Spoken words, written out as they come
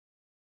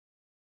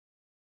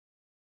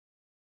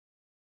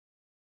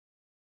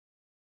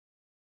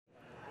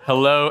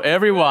Hello,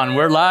 everyone.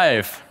 We're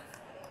live.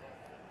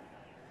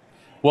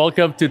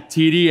 Welcome to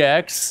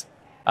TDX.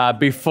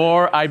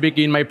 Before I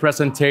begin my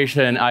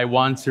presentation, I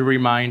want to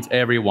remind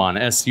everyone,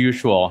 as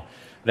usual,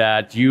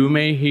 that you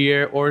may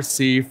hear or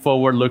see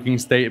forward-looking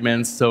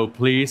statements, so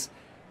please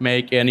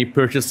make any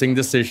purchasing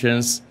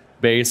decisions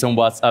based on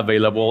what's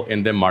available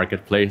in the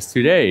marketplace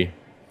today.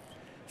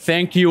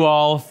 Thank you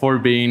all for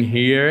being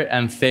here,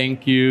 and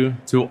thank you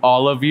to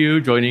all of you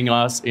joining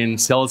us in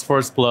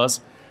Salesforce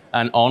Plus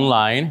and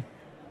online.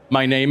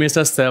 My name is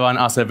Esteban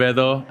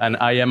Acevedo, and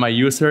I am a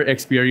user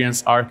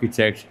experience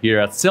architect here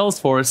at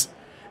Salesforce.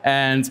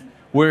 And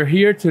we're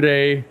here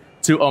today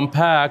to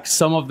unpack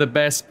some of the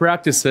best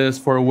practices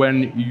for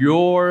when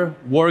you're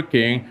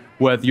working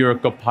with your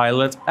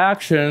Copilot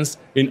actions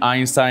in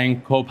Einstein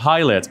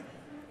Copilot.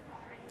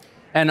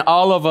 And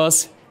all of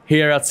us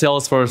here at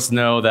Salesforce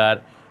know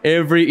that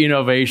every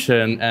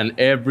innovation and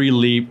every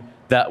leap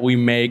that we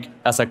make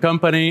as a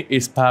company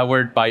is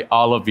powered by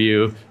all of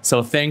you.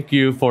 So thank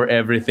you for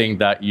everything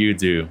that you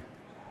do.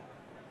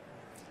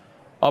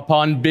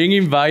 Upon being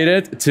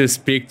invited to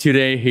speak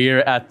today here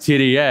at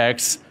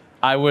TDX,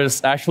 I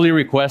was actually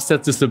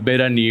requested to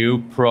submit a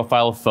new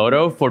profile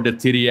photo for the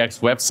TDX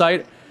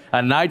website.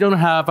 And I don't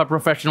have a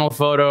professional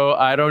photo.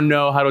 I don't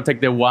know how to take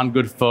the one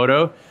good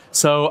photo.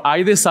 So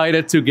I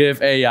decided to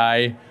give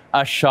AI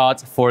a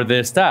shot for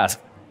this task.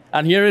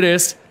 And here it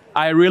is.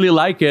 I really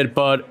like it,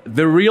 but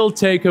the real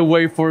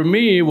takeaway for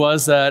me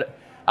was that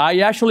I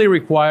actually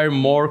require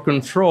more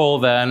control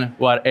than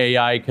what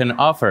AI can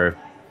offer.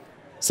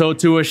 So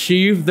to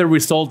achieve the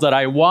result that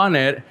I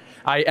wanted,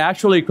 I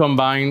actually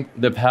combined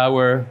the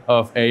power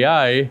of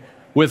AI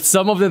with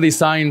some of the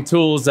design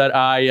tools that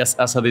I,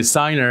 as a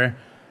designer,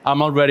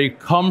 I'm already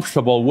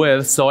comfortable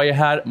with, so I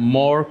had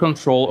more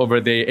control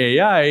over the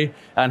AI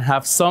and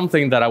have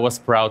something that I was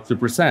proud to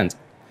present.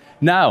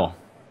 Now,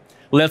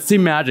 let's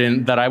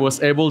imagine that I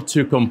was able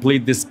to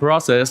complete this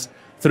process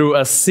through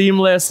a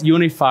seamless,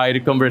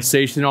 unified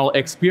conversational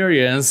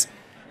experience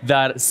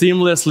that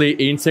seamlessly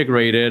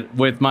integrated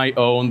with my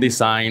own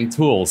design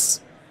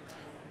tools.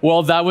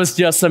 Well, that was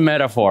just a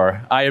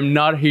metaphor. I am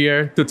not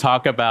here to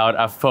talk about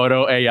a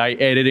photo AI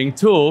editing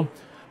tool,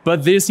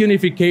 but this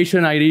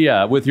unification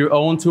idea with your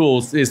own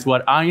tools is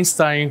what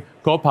Einstein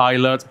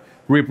Copilot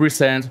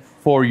represents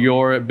for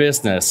your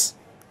business.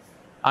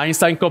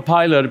 Einstein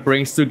Copilot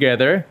brings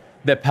together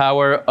the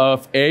power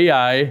of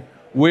AI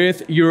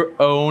with your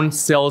own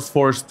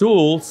Salesforce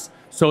tools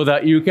so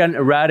that you can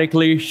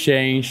radically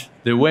change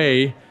the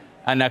way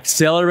and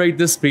accelerate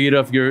the speed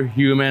of your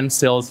human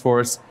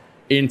Salesforce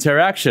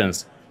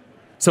interactions.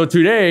 So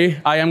today,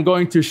 I am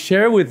going to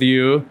share with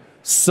you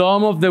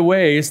some of the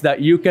ways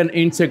that you can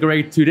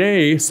integrate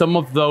today some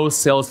of those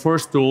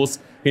Salesforce tools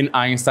in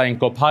Einstein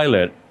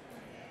Copilot.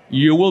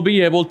 You will be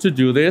able to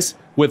do this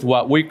with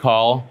what we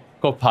call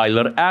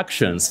Copilot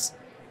Actions.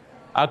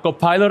 A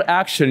Copilot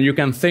action, you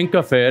can think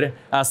of it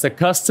as a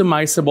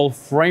customizable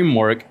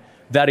framework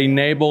that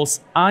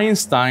enables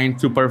Einstein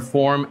to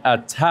perform a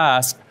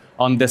task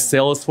on the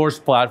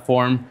Salesforce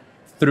platform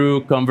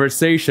through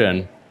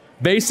conversation.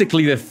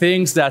 Basically, the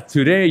things that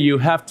today you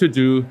have to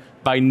do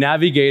by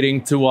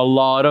navigating to a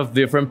lot of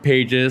different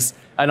pages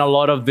and a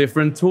lot of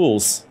different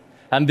tools.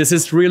 And this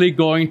is really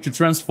going to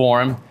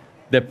transform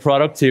the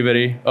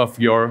productivity of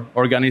your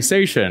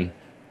organization.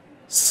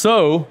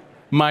 So,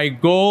 my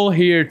goal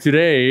here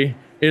today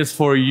is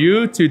for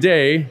you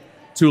today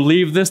to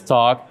leave this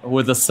talk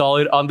with a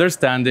solid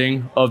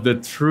understanding of the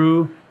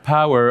true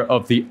power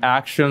of the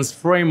actions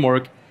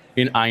framework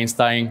in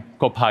Einstein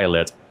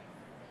Copilot.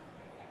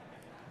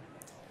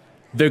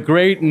 The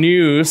great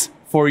news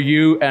for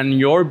you and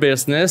your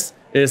business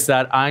is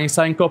that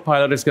Einstein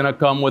Copilot is going to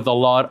come with a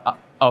lot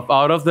of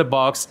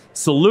out-of-the-box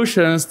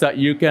solutions that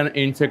you can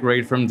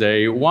integrate from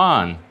day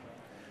one.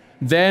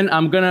 Then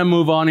I'm going to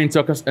move on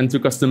into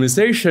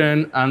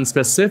customization, and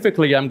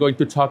specifically, I'm going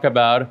to talk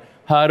about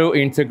how to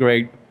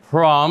integrate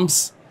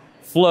prompts,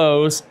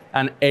 flows,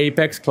 and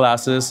Apex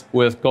classes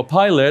with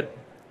Copilot.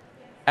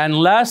 And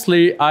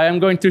lastly, I am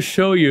going to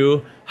show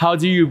you how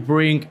do you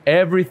bring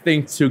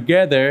everything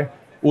together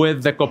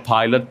with the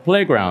Copilot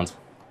playground.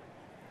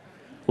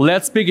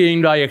 Let's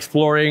begin by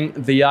exploring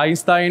the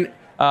Einstein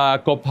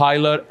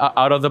Copilot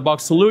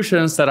out-of-the-box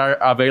solutions that are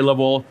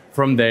available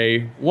from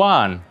day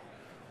one.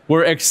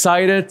 We're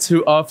excited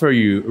to offer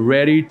you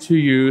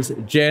ready-to-use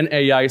Gen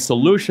AI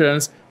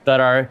solutions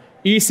that are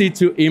easy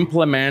to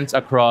implement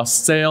across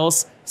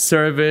sales,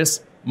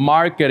 service,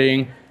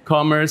 marketing,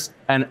 commerce,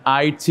 and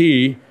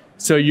IT,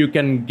 so you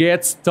can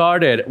get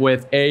started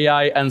with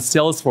AI and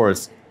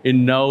Salesforce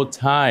in no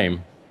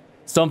time.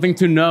 Something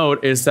to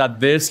note is that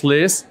this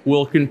list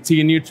will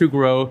continue to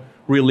grow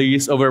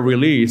release over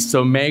release,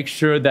 so make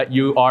sure that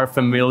you are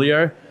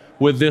familiar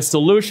with the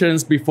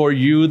solutions before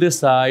you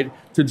decide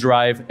to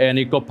drive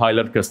any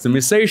Copilot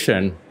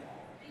customization.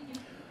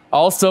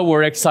 Also,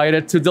 we're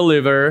excited to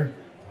deliver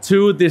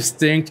 2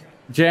 distinct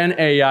Gen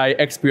AI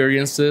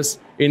experiences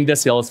in the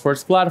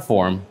Salesforce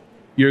platform.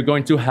 You're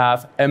going to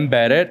have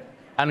embedded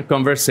and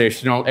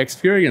conversational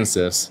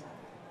experiences.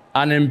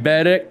 And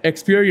embedded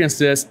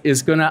experiences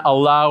is going to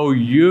allow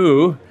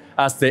you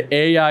as the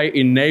AI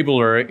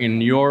enabler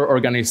in your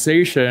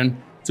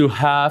organization to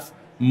have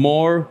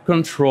more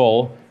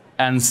control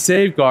and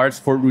safeguards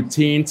for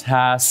routine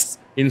tasks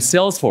in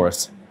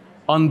Salesforce.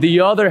 On the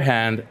other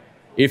hand,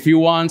 if you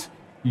want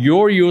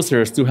your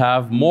users to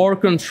have more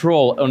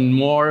control and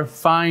more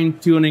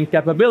fine-tuning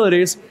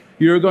capabilities,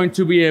 you're going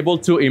to be able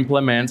to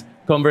implement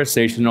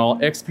conversational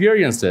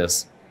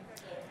experiences.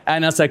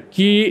 And as a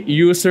key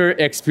user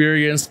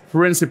experience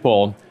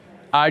principle,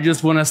 I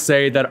just want to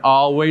say that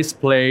always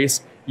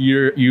place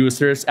your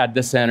users at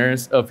the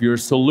centers of your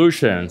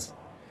solutions.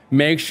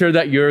 Make sure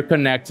that you're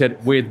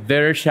connected with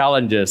their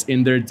challenges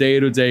in their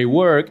day-to-day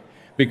work,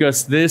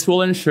 because this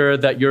will ensure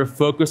that you're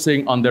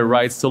focusing on the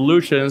right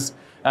solutions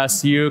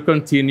as you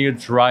continue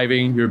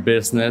driving your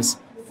business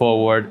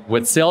forward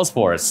with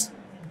Salesforce.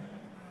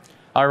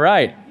 All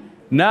right.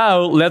 Now,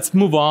 let's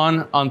move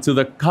on onto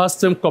the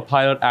custom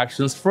Copilot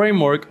Actions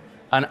framework,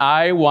 and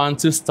I want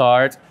to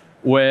start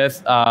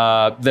with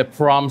the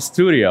Prompt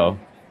Studio.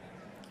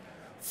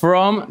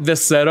 From the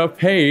setup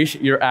page,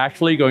 you're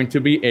actually going to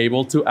be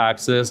able to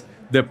access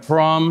the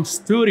Prompt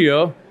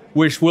Studio,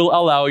 which will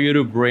allow you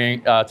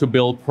to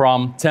build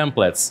prompt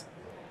templates.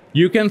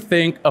 You can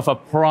think of a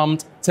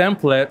prompt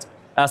template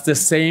as the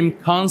same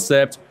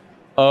concept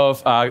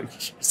of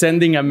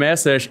sending a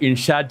message in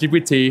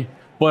ChatGPT,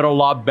 but a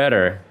lot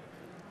better.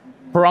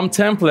 Prompt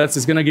templates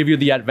is going to give you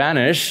the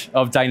advantage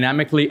of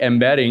dynamically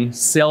embedding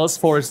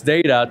Salesforce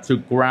data to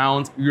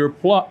ground your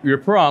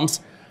prompts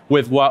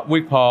with what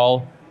we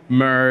call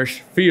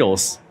merge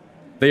fields.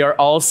 They are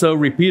also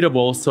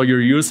repeatable, so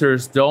your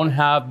users don't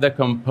have to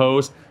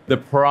compose the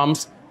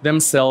prompts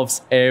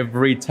themselves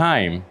every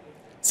time.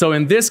 So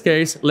in this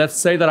case, let's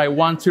say that I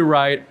want to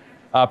write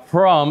a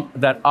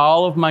prompt that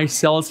all of my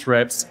sales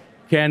reps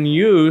can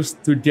use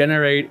to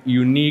generate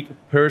unique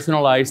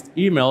personalized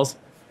emails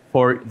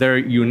for their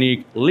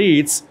unique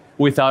leads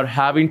without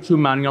having to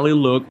manually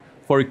look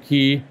for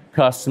key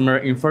customer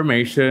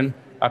information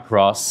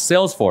across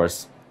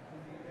Salesforce.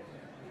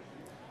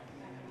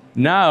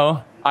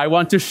 Now, I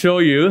want to show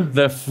you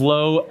the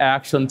flow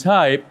action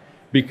type,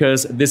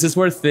 because this is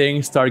where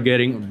things start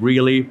getting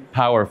really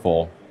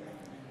powerful.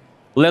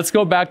 Let's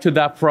go back to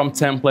that prompt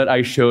template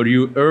I showed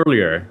you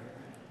earlier.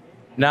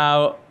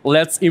 Now,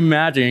 let's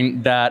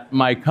imagine that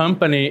my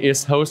company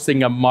is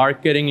hosting a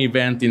marketing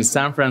event in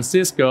San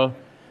Francisco,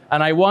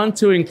 and I want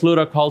to include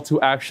a call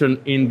to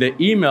action in the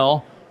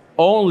email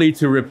only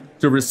to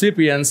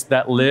recipients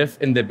that live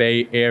in the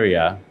Bay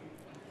Area.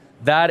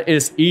 That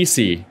is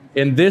easy.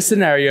 In this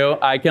scenario,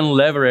 I can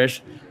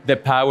leverage the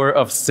power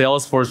of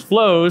Salesforce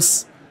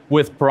flows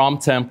with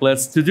prompt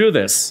templates to do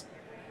this.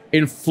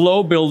 In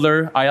Flow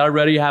Builder, I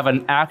already have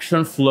an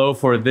action flow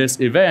for this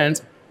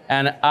event,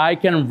 and I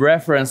can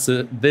reference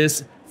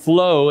this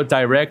flow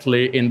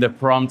directly in the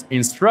prompt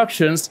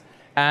instructions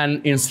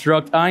and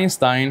instruct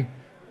Einstein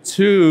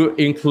to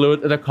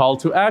include the call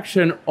to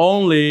action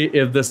only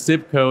if the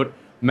zip code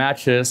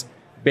matches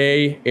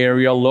Bay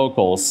Area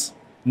locals.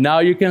 Now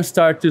you can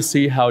start to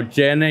see how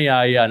Gen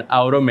AI and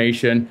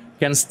automation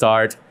can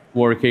start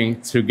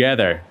working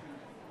together.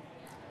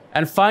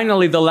 And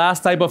finally, the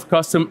last type of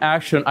custom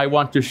action I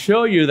want to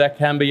show you that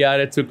can be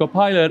added to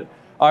Copilot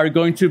are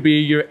going to be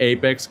your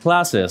Apex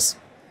classes.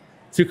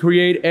 To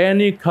create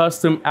any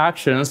custom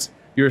actions,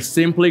 you're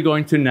simply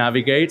going to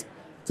navigate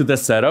to the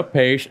setup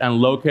page and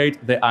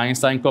locate the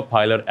Einstein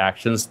Copilot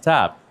Actions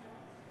tab.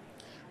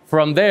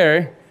 From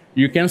there,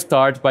 you can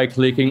start by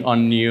clicking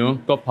on New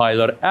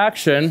Copilot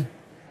Action.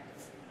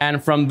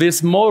 And from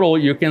this modal,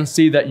 you can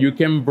see that you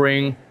can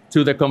bring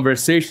to the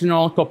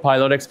conversational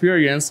Copilot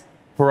experience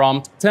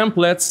prompt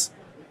templates,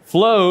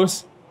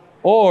 flows,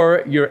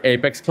 or your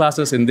Apex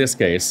classes in this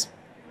case.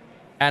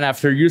 And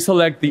after you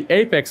select the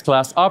Apex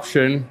class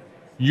option,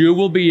 you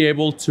will be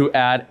able to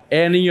add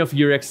any of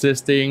your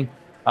existing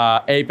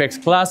Apex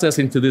classes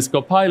into this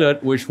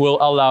Copilot, which will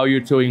allow you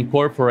to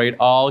incorporate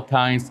all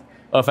kinds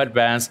of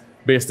advanced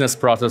business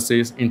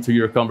processes into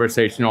your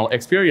conversational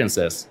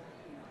experiences.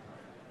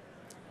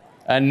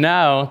 And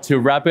now, to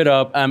wrap it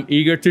up, I'm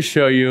eager to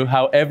show you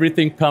how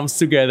everything comes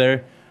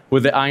together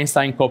with the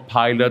Einstein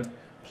Copilot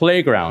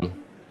Playground.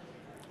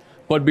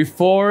 But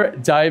before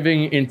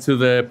diving into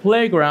the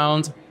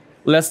playground,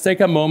 let's take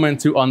a moment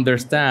to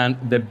understand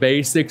the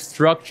basic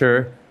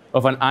structure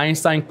of an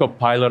Einstein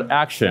Copilot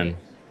action.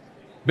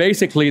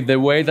 Basically, the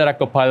way that a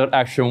Copilot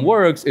action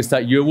works is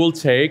that you will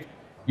take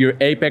your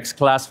Apex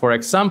class, for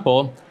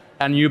example,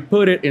 and you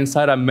put it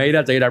inside a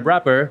metadata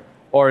wrapper,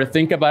 or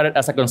think about it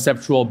as a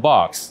conceptual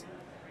box.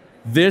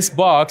 This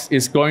box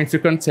is going to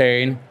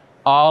contain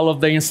all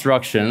of the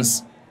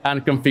instructions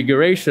and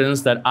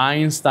configurations that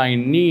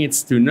Einstein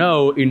needs to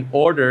know in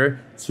order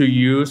to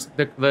use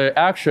the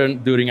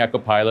action during a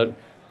Copilot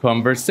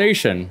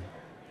conversation.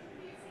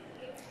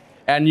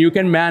 And you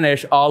can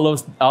manage all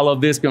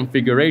of these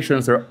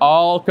configurations. Are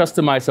all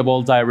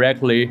customizable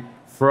directly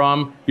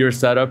from your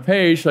setup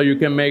page, so you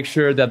can make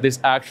sure that this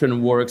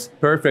action works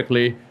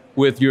perfectly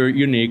with your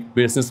unique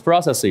business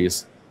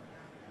processes.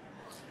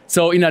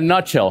 So in a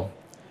nutshell,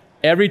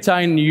 Every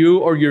time you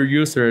or your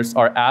users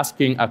are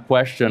asking a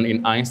question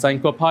in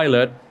Einstein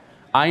Copilot,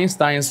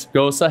 Einstein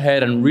goes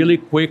ahead and really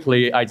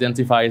quickly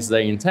identifies the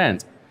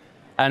intent.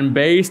 And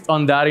based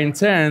on that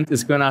intent,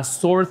 it's going to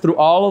sort through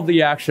all of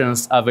the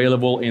actions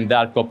available in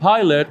that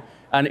Copilot,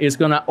 and it's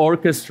going to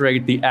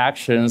orchestrate the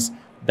actions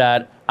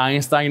that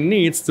Einstein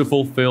needs to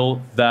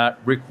fulfill that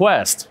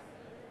request.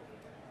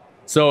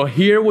 So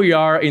here we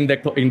are in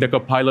the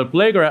Copilot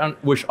playground,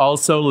 which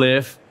also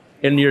live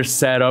in your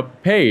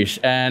setup page.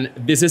 And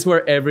this is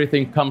where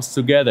everything comes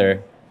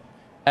together.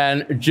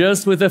 And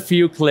just with a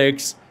few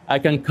clicks, I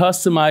can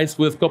customize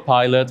with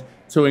Copilot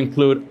to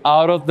include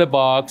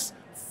out-of-the-box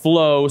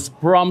flows,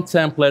 prompt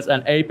templates,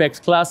 and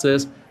Apex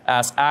classes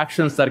as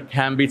actions that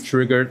can be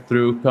triggered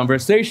through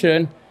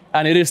conversation.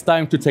 And it is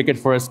time to take it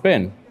for a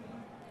spin.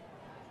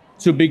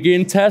 To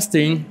begin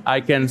testing, I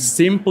can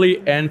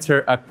simply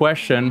enter a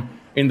question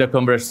in the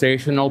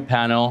conversational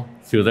panel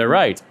to the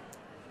right.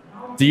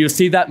 Do you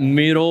see that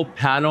middle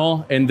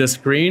panel in the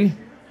screen?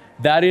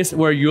 That is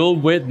where you'll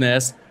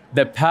witness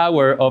the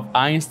power of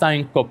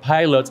Einstein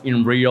Copilot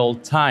in real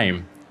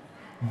time.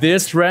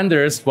 This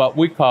renders what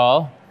we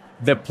call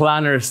the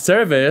planner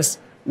service,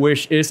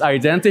 which is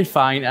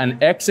identifying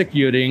and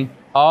executing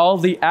all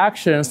the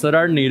actions that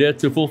are needed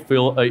to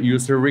fulfill a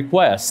user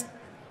request.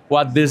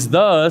 What this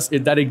does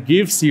is that it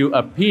gives you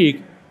a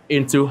peek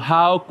into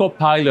how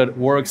Copilot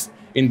works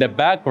in the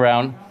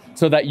background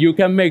so that you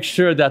can make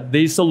sure that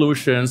these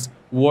solutions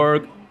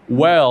work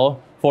well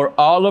for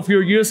all of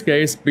your use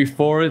cases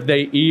before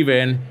they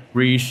even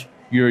reach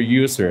your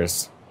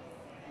users.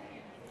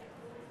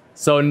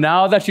 So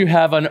now that you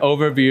have an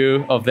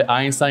overview of the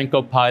Einstein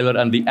Copilot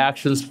and the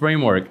Actions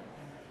framework,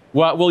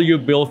 what will you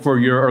build for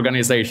your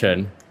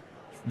organization?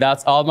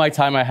 That's all my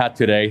time I had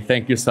today.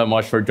 Thank you so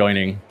much for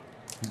joining.